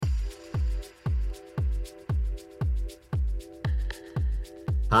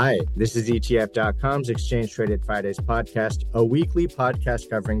Hi, this is ETF.com's Exchange Traded Fridays podcast, a weekly podcast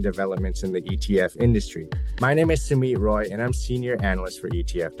covering developments in the ETF industry. My name is Sumit Roy, and I'm Senior Analyst for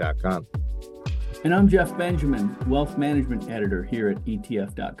ETF.com. And I'm Jeff Benjamin, Wealth Management Editor here at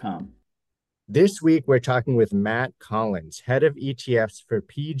ETF.com. This week, we're talking with Matt Collins, Head of ETFs for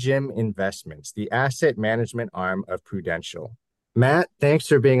PGIM Investments, the asset management arm of Prudential. Matt, thanks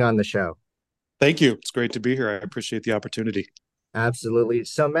for being on the show. Thank you. It's great to be here. I appreciate the opportunity. Absolutely.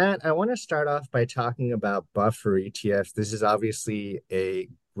 So, Matt, I want to start off by talking about buffer ETFs. This is obviously a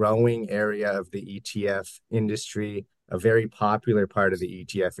growing area of the ETF industry, a very popular part of the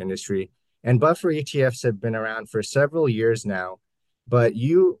ETF industry. And buffer ETFs have been around for several years now, but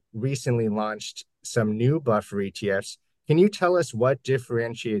you recently launched some new buffer ETFs. Can you tell us what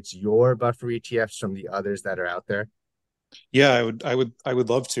differentiates your buffer ETFs from the others that are out there? Yeah, I would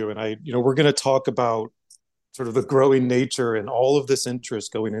love to. And we're going to talk about sort of the growing nature and all of this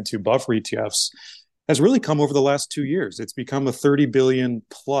interest going into buffer ETFs has really come over the last 2 years. It's become a 30 billion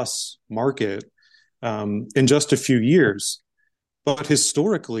plus market in just a few years. But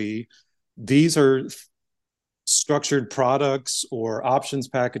historically, these are structured products or options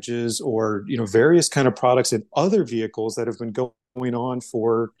packages or various kind of products in other vehicles that have been going on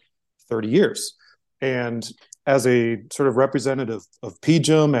for 30 years. And as a sort of representative of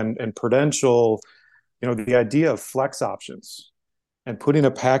PGIM and Prudential, the idea of flex options and putting a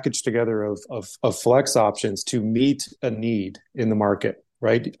package together of flex options to meet a need in the market,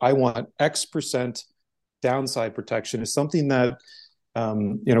 right? I want X% downside protection is something that,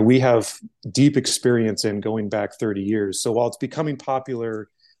 we have deep experience in going back 30 years. So while it's becoming popular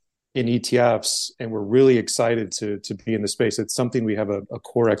in ETFs and we're really excited to be in the space, it's something we have a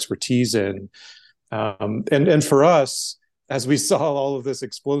core expertise in. And for us, as we saw all of this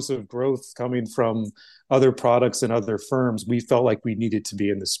explosive growth coming from other products and other firms, we felt like we needed to be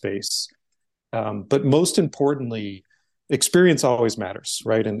in the space. But most importantly, experience always matters,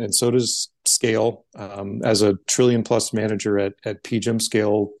 right? And so does scale. As a trillion plus manager at PGIM,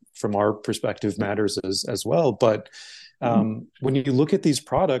 scale from our perspective matters as well. But when you look at these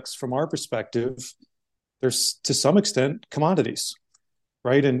products from our perspective, there's to some extent commodities.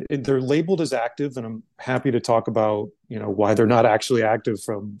 Right. And they're labeled as active, and I'm happy to talk about, why they're not actually active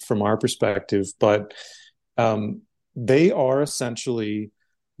from our perspective. But they are essentially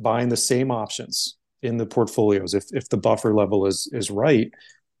buying the same options in the portfolios if the buffer level is right.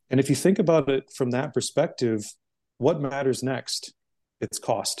 And if you think about it from that perspective, what matters next? It's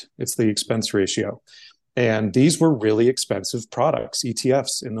cost. It's the expense ratio. And these were really expensive products,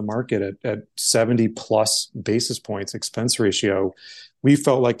 ETFs in the market at 70 plus basis points expense ratio. We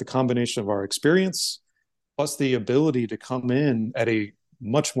felt like the combination of our experience plus the ability to come in at a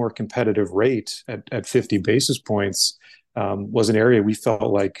much more competitive rate at 50 basis points was an area we felt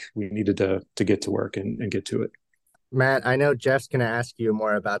like we needed to get to work and get to it. Matt, I know Jeff's going to ask you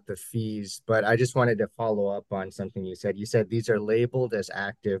more about the fees, but I just wanted to follow up on something you said. You said these are labeled as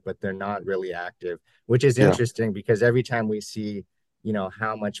active, but they're not really active, which is interesting because every time we see,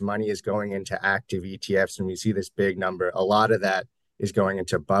 how much money is going into active ETFs and we see this big number, a lot of that is going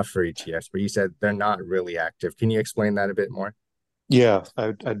into buffer ETFs, but you said they're not really active. Can you explain that a bit more? Yeah,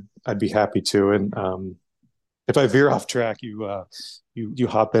 I'd be happy to. And if I veer off track, you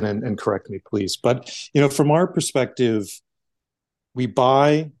hop in and correct me, please. But from our perspective, we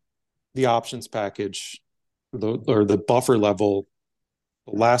buy the options package or the buffer level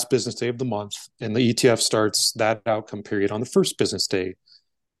the last business day of the month, and the ETF starts that outcome period on the first business day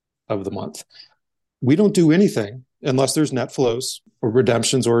of the month. We don't do anything unless there's net flows or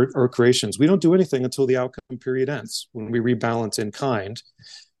redemptions or creations. We don't do anything until the outcome period ends, when we rebalance in kind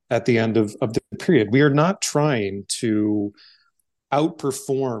at the end of the period. We are not trying to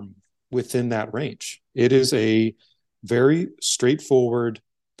outperform within that range. It is a very straightforward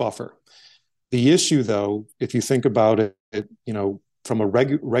buffer. The issue, though, if you think about it, from a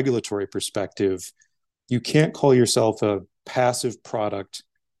regulatory perspective, you can't call yourself a passive product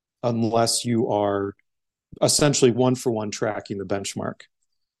unless you are essentially one-for-one tracking the benchmark.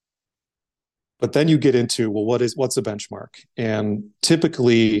 But then you get into, well, what's a benchmark? And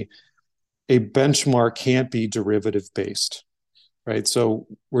typically, a benchmark can't be derivative based, right? So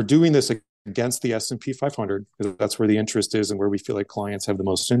we're doing this against the S&P 500 because that's where the interest is and where we feel like clients have the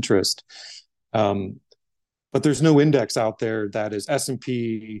most interest. But there's no index out there that is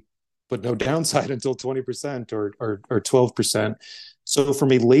S&P, but no downside until 20% or 12%. So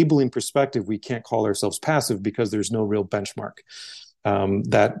from a labeling perspective, we can't call ourselves passive because there's no real benchmark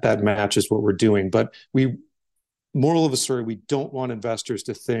that matches what we're doing. But moral of the story, we don't want investors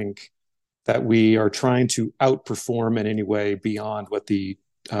to think that we are trying to outperform in any way beyond what the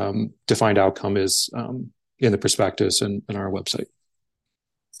defined outcome is in the prospectus and our website.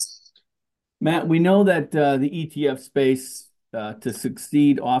 Matt, we know that the ETF space, to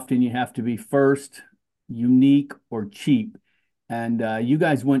succeed, often you have to be first, unique, or cheap. And you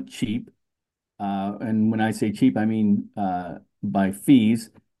guys went cheap. And when I say cheap, I mean by fees.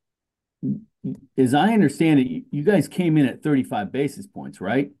 As I understand it, you guys came in at 35 basis points,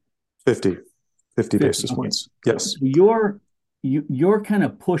 right? 50, 50 50. basis Okay. points. Yes. You're kind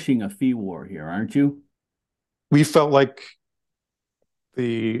of pushing a fee war here, aren't you? We felt like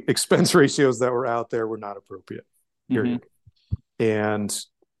the expense ratios that were out there were not appropriate, Mm-hmm. period. And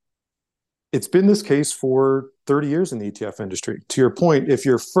it's been this case for 30 years in the ETF industry. To your point, if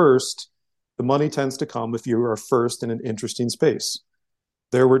you're first, the money tends to come if you are first in an interesting space.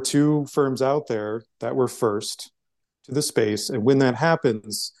 There were two firms out there that were first to the space. And when that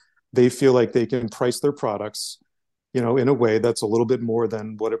happens, they feel like they can price their products, in a way that's a little bit more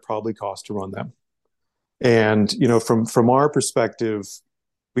than what it probably costs to run them. And, from our perspective,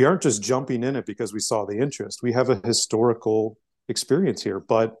 we aren't just jumping in it because we saw the interest. We have a historical experience here,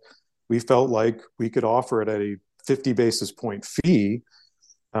 but we felt like we could offer it at a 50 basis point fee,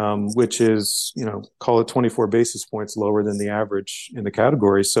 which is, call it 24 basis points lower than the average in the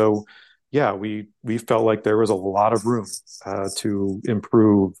category. So, yeah, we felt like there was a lot of room to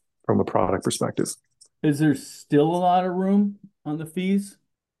improve from a product perspective. Is there still a lot of room on the fees?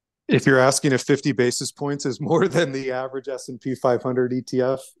 If you're asking if 50 basis points is more than the average S&P 500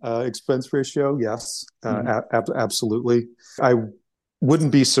 ETF expense ratio, yes, absolutely. I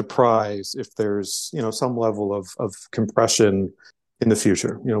wouldn't be surprised if there's some level of compression in the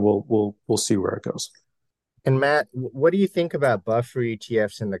future. We'll see where it goes. And Matt, what do you think about buffer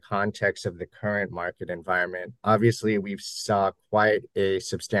ETFs in the context of the current market environment? Obviously, we've saw quite a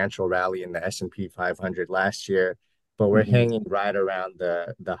substantial rally in the S&P 500 last year, but we're hanging right around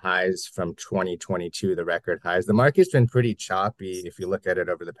the highs from 2022, the record highs. The market's been pretty choppy if you look at it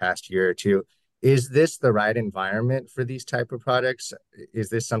over the past year or two. Is this the right environment for these type of products? Is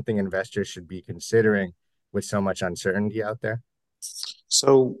this something investors should be considering with so much uncertainty out there?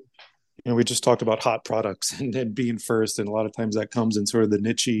 So, we just talked about hot products and being first, and a lot of times that comes in sort of the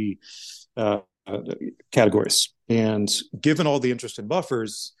niche categories. And given all the interest in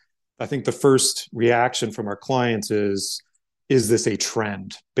buffers, I think the first reaction from our clients is this a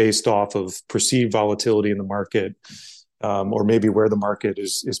trend based off of perceived volatility in the market, or maybe where the market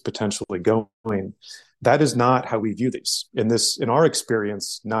is potentially going? That is not how we view these. In our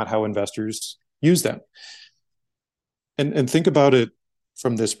experience, not how investors use them. And think about it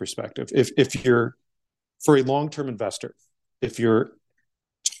from this perspective. If you're, for a long-term investor, if your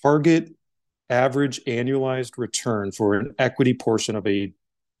target average annualized return for an equity portion of a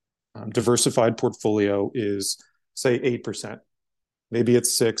diversified portfolio is, say, 8%. Maybe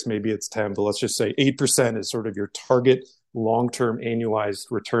it's 6, maybe it's 10, but let's just say 8% is sort of your target long-term annualized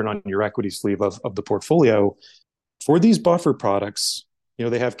return on your equity sleeve of the portfolio. For these buffer products,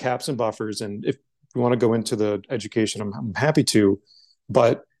 they have caps and buffers. And if you want to go into the education, I'm happy to.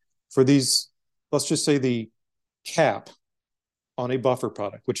 But for these, let's just say the cap on a buffer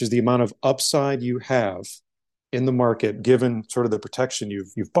product, which is the amount of upside you have in the market, given sort of the protection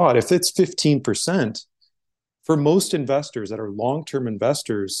you've bought, if it's 15%, for most investors that are long-term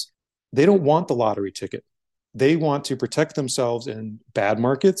investors, they don't want the lottery ticket. They want to protect themselves in bad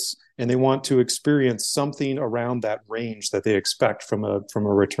markets, and they want to experience something around that range that they expect from a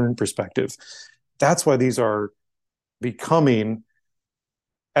return perspective. That's why these are becoming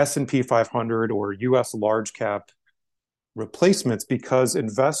S&P 500 or US large cap replacements, because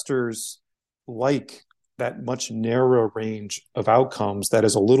investors like that much narrower range of outcomes that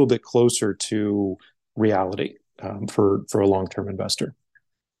is a little bit closer to reality for a long-term investor.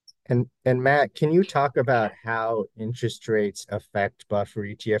 And Matt, can you talk about how interest rates affect buffer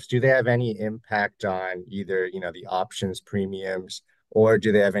ETFs? Do they have any impact on either, the options premiums, or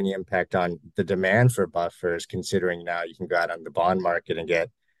do they have any impact on the demand for buffers, considering now you can go out on the bond market and get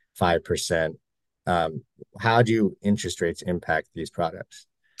 5%? How do interest rates impact these products?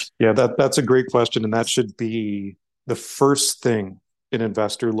 Yeah, that's a great question. And that should be the first thing an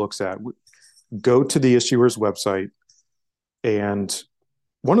investor looks at. Go to the issuer's website. And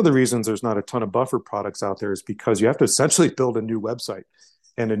one of the reasons there's not a ton of buffer products out there is because you have to essentially build a new website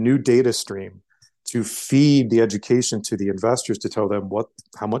and a new data stream to feed the education to the investors, to tell them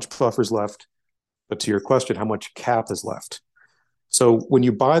how much buffer is left, but to your question, how much cap is left. So when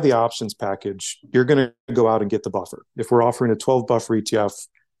you buy the options package, you're going to go out and get the buffer. If we're offering a 12 buffer ETF,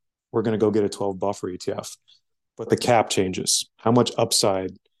 we're going to go get a 12 buffer ETF. But the cap changes. How much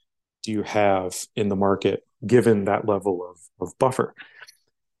upside do you have in the market given that level of buffer?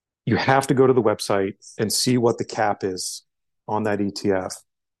 You have to go to the website and see what the cap is on that ETF.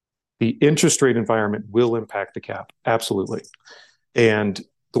 The interest rate environment will impact the cap, absolutely. And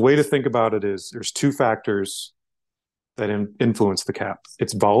the way to think about it is there's two factors that influence the cap.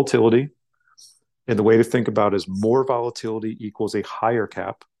 It's volatility, and the way to think about it is more volatility equals a higher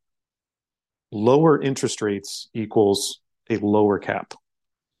cap. Lower interest rates equals a lower cap.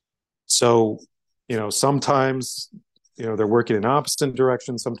 So, sometimes, they're working in opposite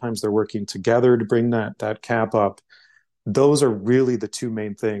directions. Sometimes they're working together to bring that cap up. Those are really the two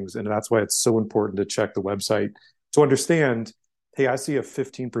main things. And that's why it's so important to check the website to understand, hey, I see a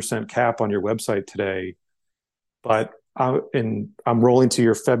 15% cap on your website today, but I'm rolling to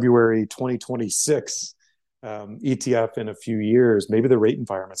your February 2026 ETF in a few years. Maybe the rate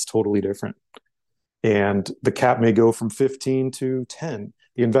environment's totally different. And the cap may go from 15 to 10.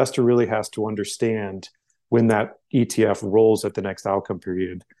 The investor really has to understand when that ETF rolls at the next outcome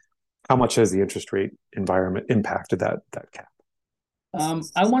period, how much has the interest rate environment impacted that cap?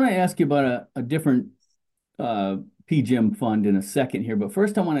 I want to ask you about a different PGIM fund in a second here, but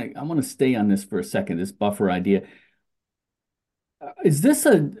first I want to stay on this for a second, this buffer idea. Is this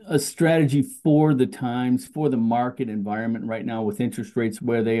a strategy for the times, for the market environment right now with interest rates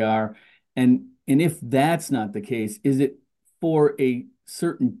where they are? And if that's not the case, is it for a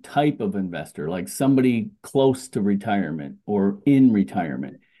certain type of investor, like somebody close to retirement or in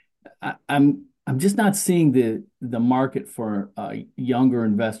retirement? I'm just not seeing the market for younger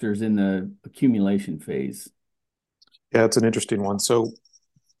investors in the accumulation phase. Yeah, it's an interesting one. So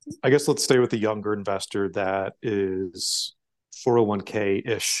I guess let's stay with the younger investor that is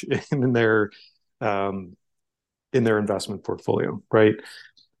 401k-ish in their investment portfolio, right?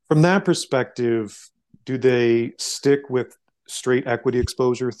 From that perspective, do they stick with straight equity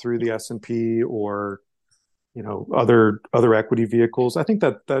exposure through the S&P or other equity vehicles? I think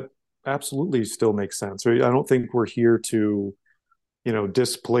that absolutely still makes sense. Right? I don't think we're here to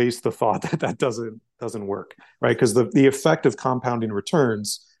displace the thought that doesn't work, right? Because the effect of compounding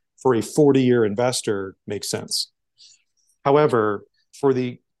returns for a 40-year investor makes sense. However, for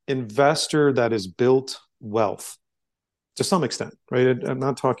the investor that has built wealth to some extent, right? I'm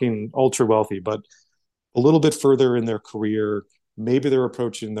not talking ultra wealthy, but a little bit further in their career, maybe they're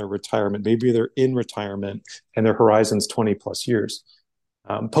approaching their retirement, maybe they're in retirement and their horizon's 20 plus years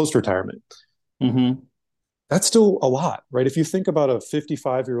post-retirement. Mm-hmm. That's still a lot, right? If you think about a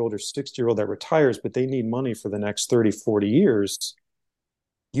 55-year-old or 60-year-old that retires, but they need money for the next 30, 40 years,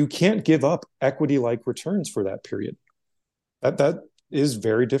 you can't give up equity-like returns for that period. That is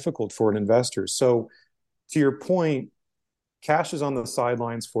very difficult for an investor. So to your point, cash is on the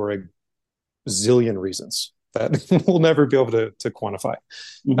sidelines for a zillion reasons that we'll never be able to quantify.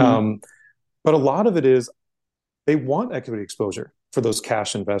 Mm-hmm. But a lot of it is they want equity exposure for those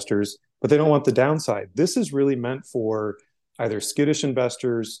cash investors, but they don't want the downside. This is really meant for either skittish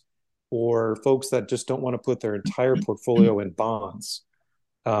investors or folks that just don't want to put their entire portfolio in bonds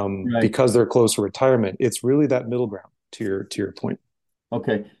Right. because they're close to retirement. It's really that middle ground to your point.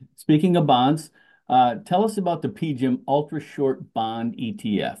 Okay. Speaking of bonds, tell us about the PGIM Ultra Short Bond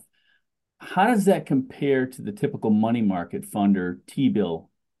ETF. How does that compare to the typical money market fund or T-bill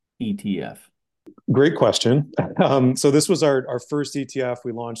ETF? Great question. So this was our first ETF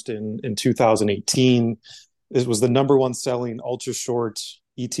we launched in 2018. It was the number one selling ultra short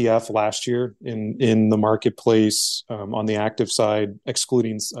ETF last year in the marketplace on the active side,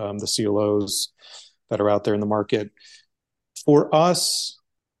 excluding the CLOs that are out there in the market. For us,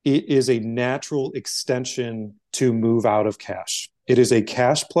 it is a natural extension to move out of cash. It is a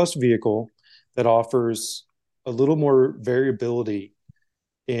cash plus vehicle that offers a little more variability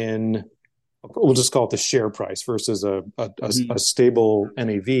in, we'll just call it the share price versus a stable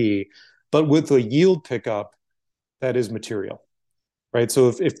NAV, but with a yield pickup that is material, right? So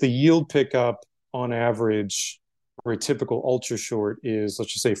if the yield pickup on average for a typical ultra short is,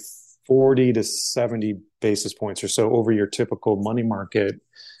 let's just say 40 to 70 basis points or so over your typical money market,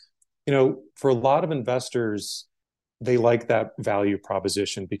 for a lot of investors, they like that value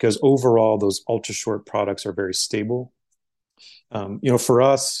proposition because overall those ultra short products are very stable. For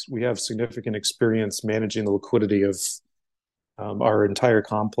us, we have significant experience managing the liquidity of our entire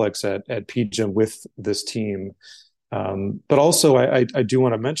complex at PGIM with this team. But also, I do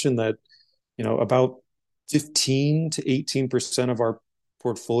want to mention that, about 15 to 18% of our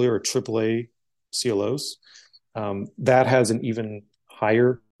portfolio are AAA CLOs. That has an even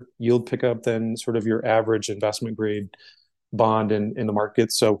higher yield pickup than sort of your average investment grade bond in the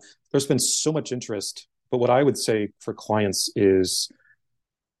market. So there's been so much interest. But what I would say for clients is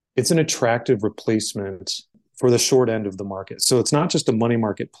it's an attractive replacement for the short end of the market. So it's not just a money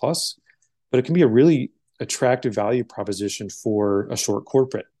market plus, but it can be a really attractive value proposition for a short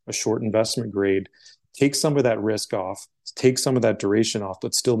corporate, a short investment grade. Take some of that risk off, take some of that duration off,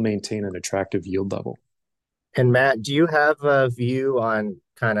 but still maintain an attractive yield level. And Matt, do you have a view on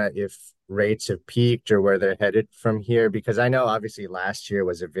kind of if rates have peaked or where they're headed from here? Because I know obviously last year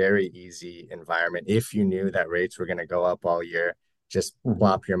was a very easy environment. If you knew that rates were going to go up all year, just Mm-hmm.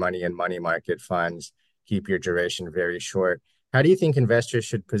 plop your money in money market funds, keep your duration very short. How do you think investors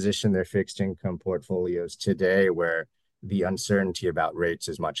should position their fixed income portfolios today where the uncertainty about rates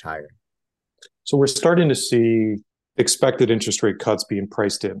is much higher? So we're starting to see expected interest rate cuts being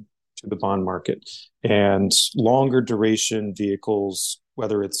priced in to the bond market, and longer duration vehicles,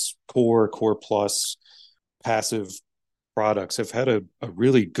 whether it's core plus, passive products, have had a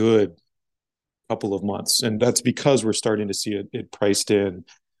really good couple of months. And that's because we're starting to see it priced in.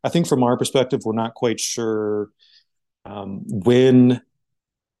 I think from our perspective, we're not quite sure when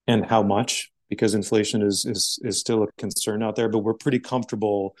and how much, because inflation is still a concern out there, but we're pretty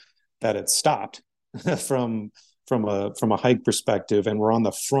comfortable that it stopped from from a hike perspective, and we're on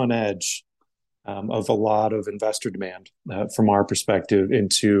the front edge of a lot of investor demand from our perspective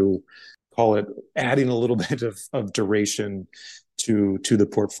into, call it, adding a little bit of duration to the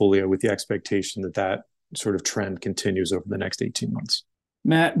portfolio with the expectation that that sort of trend continues over the next 18 months.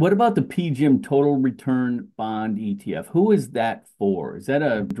 Matt, what about the PGIM Total Return Bond ETF? Who is that for? Is that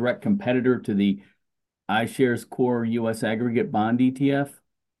a direct competitor to the iShares Core US Aggregate Bond ETF?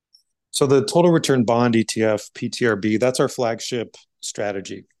 So the Total Return Bond ETF, PTRB, that's our flagship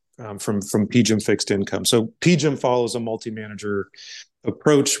strategy from PGIM Fixed Income. So PGIM follows a multi-manager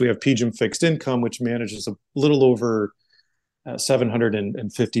approach. We have PGIM Fixed Income, which manages a little over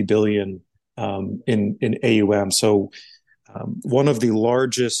 750 billion in AUM. So one of the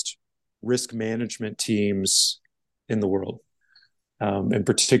largest risk management teams in the world, and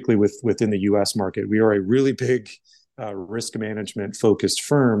particularly within the U.S. market. We are a really big risk management focused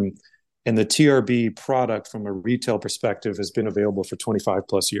firm, and the TRB product from a retail perspective has been available for 25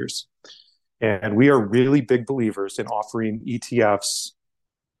 plus years. And we are really big believers in offering ETFs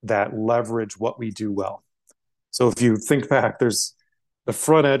that leverage what we do well. So if you think back, there's the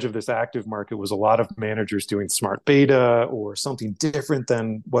front edge of this active market was a lot of managers doing smart beta or something different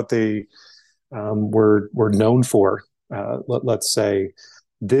than what they were known for. Let's say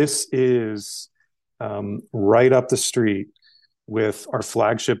this is right up the street with our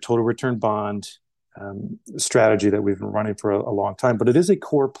flagship total return bond strategy that we've been running for a long time, but it is a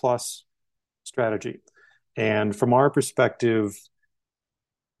core plus strategy. And from our perspective,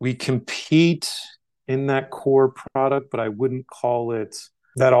 we compete in that core product, but I wouldn't call it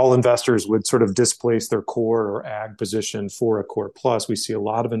that all investors would sort of displace their core or ag position for a core plus. We see a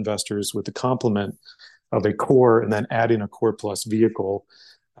lot of investors with the complement of a core and then adding a core plus vehicle,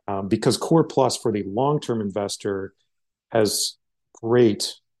 because core plus for the long-term investor has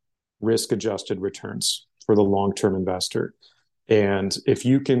great risk-adjusted returns for the long-term investor. And if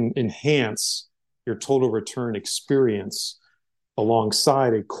you can enhance your total return experience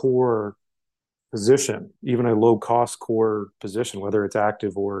alongside a core position, even a low-cost core position, whether it's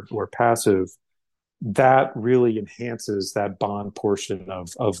active or passive, that really enhances that bond portion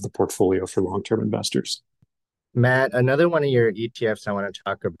of the portfolio for long-term investors. Matt, another one of your ETFs I want to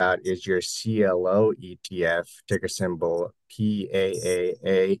talk about is your CLO ETF, ticker symbol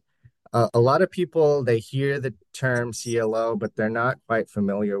PAAA. A lot of people, they hear the term CLO, but they're not quite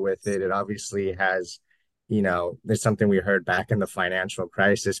familiar with it. It obviously has, there's something we heard back in the financial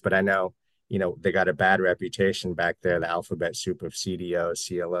crisis, but I know, they got a bad reputation back there, the alphabet soup of CDOs,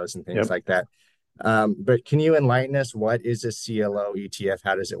 CLOs, and things Yep, like that. But can you enlighten us? What is a CLO ETF?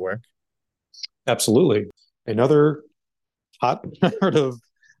 How does it work? absolutely. Another hot part of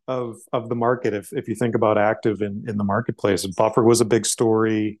the market, if you think about active in the marketplace, buffer was a big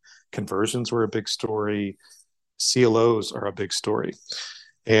story, conversions were a big story, CLOs are a big story.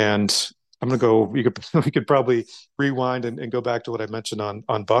 And I'm going to go, we could probably rewind and go back to what I mentioned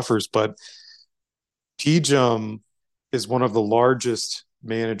on buffers, but PGIM is one of the largest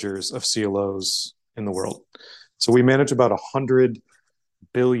managers of CLOs in the world. So we manage about 100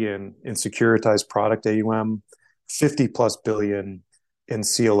 billion in securitized product AUM, 50 plus billion in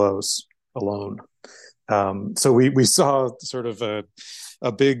CLOs alone. So we saw sort of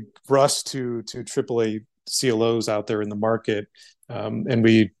a big rush to AAA CLOs out there in the market, and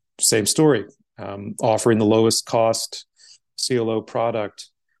we same story, offering the lowest cost CLO product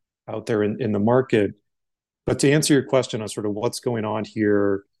out there in the market. But to answer your question on sort of what's going on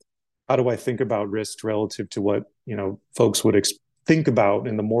here, how do I think about risk relative to what folks would think about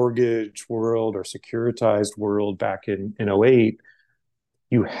in the mortgage world or securitized world back in '08,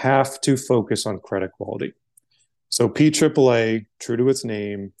 you have to focus on credit quality. So PAAA, true to its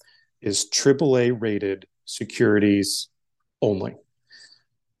name, is AAA rated securities only.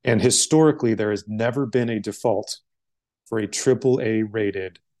 And historically, there has never been a default for a AAA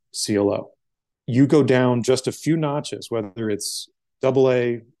rated CLO. You go down just a few notches, whether it's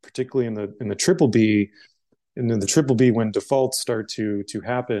AA, particularly in the triple B, and then the triple B, when defaults start to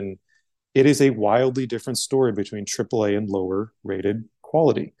happen, it is a wildly different story between AAA and lower rated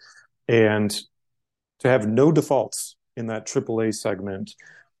quality. And to have no defaults in that AAA segment,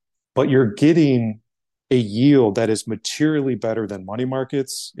 but you're getting a yield that is materially better than money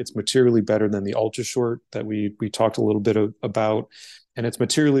markets. It's materially better than the ultra short that we talked a little bit about, and it's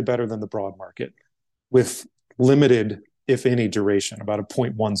materially better than the broad market with limited, if any, duration, about a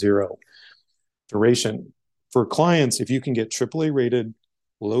 0.10 duration. For clients, if you can get AAA rated,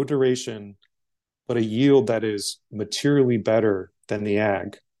 low duration, but a yield that is materially better than the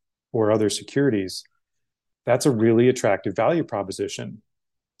ag or other securities, that's a really attractive value proposition.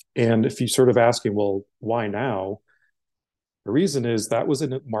 And if you sort of asking, well, why now? The reason is that was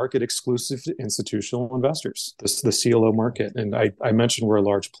a market exclusive to institutional investors, the CLO market. And I mentioned we're a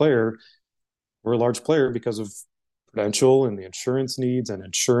large player. We're a large player because of Prudential and the insurance needs and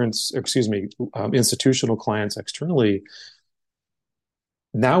institutional clients externally.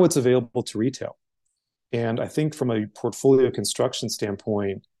 Now it's available to retail. And I think from a portfolio construction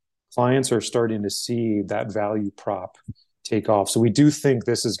standpoint, clients are starting to see that value prop take off. So we do think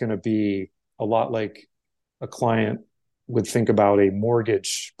this is going to be a lot like a client would think about a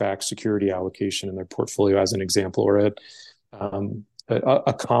mortgage-backed security allocation in their portfolio, as an example, or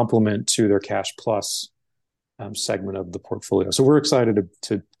a complement to their cash plus segment of the portfolio. So we're excited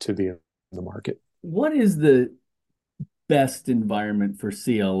to be in the market. What is the best environment for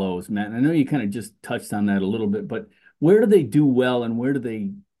CLOs, Matt? And I know you kind of just touched on that a little bit, but where do they do well and where do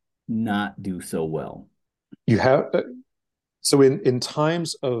they not do so well? You have so in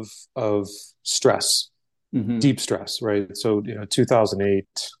times of stress, deep stress, right? So 2008,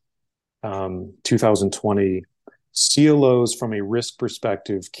 2020, CLOs from a risk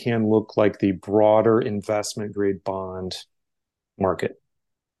perspective can look like the broader investment grade bond market.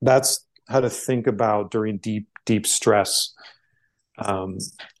 That's how to think about during deep stress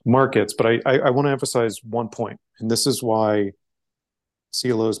markets. But I want to emphasize one point, and this is why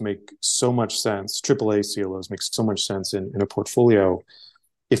CLOs make so much sense. AAA CLOs make so much sense in a portfolio.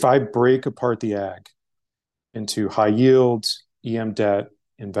 If I break apart the ag into high yield, EM debt,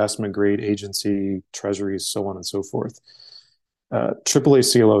 investment grade agency, treasuries, so on and so forth, AAA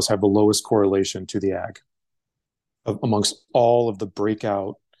CLOs have the lowest correlation to the ag amongst all of the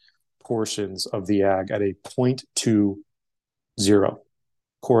breakout portions of the ag at a 0.20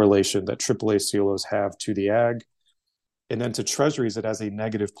 correlation that AAA CLOs have to the ag. And then to treasuries, it has a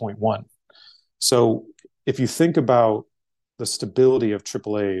negative 0.1. So if you think about the stability of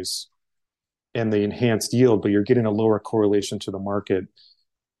AAAs and the enhanced yield, but you're getting a lower correlation to the market,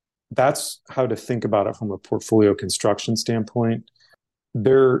 that's how to think about it from a portfolio construction standpoint.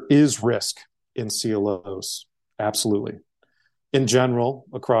 There is risk in CLOs, absolutely. In general,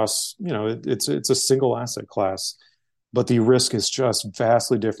 across, it's a single asset class, but the risk is just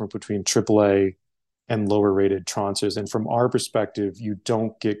vastly different between AAA and lower rated tranches. And from our perspective, you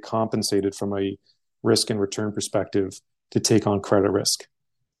don't get compensated from a risk and return perspective to take on credit risk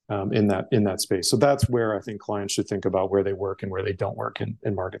in that space. So that's where I think clients should think about where they work and where they don't work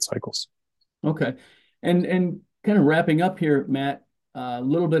in market cycles. Okay. And kind of wrapping up here, Matt, a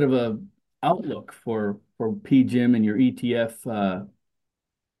little bit of a outlook for PGIM and your ETF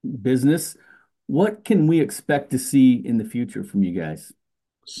business. What can we expect to see in the future from you guys?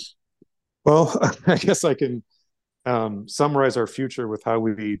 Well, I guess I can summarize our future with how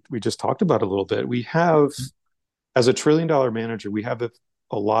we just talked about a little bit. We have, as a $1 trillion manager, we have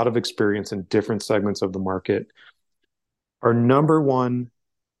a lot of experience in different segments of the market. Our number one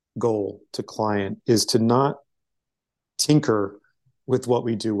goal to client is to not tinker with what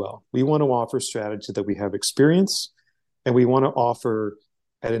we do well. We want to offer strategy that we have experience, and we want to offer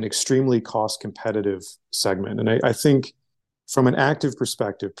at an extremely cost competitive segment. And I think from an active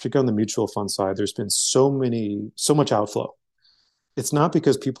perspective, particularly on the mutual fund side, there's been so much outflow. It's not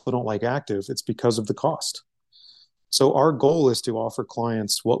because people don't like active, it's because of the cost. So our goal is to offer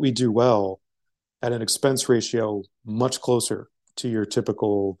clients what we do well at an expense ratio much closer to your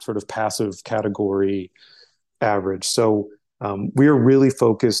typical sort of passive category average. So we are really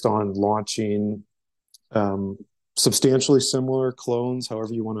focused on launching substantially similar clones,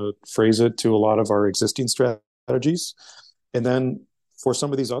 however you want to phrase it, to a lot of our existing strategies. And then for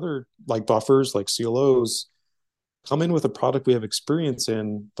some of these other like buffers, like CLOs, come in with a product we have experience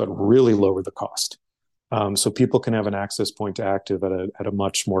in, but really lower the cost. So people can have an access point to active at a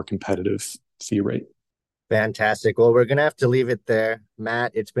much more competitive fee rate. Fantastic. Well, we're going to have to leave it there.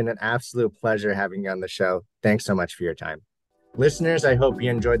 Matt, it's been an absolute pleasure having you on the show. Thanks so much for your time. Listeners, I hope you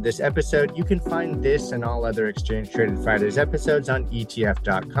enjoyed this episode. You can find this and all other Exchange Traded Fridays episodes on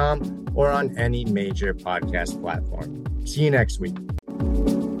ETF.com or on any major podcast platform. See you next week.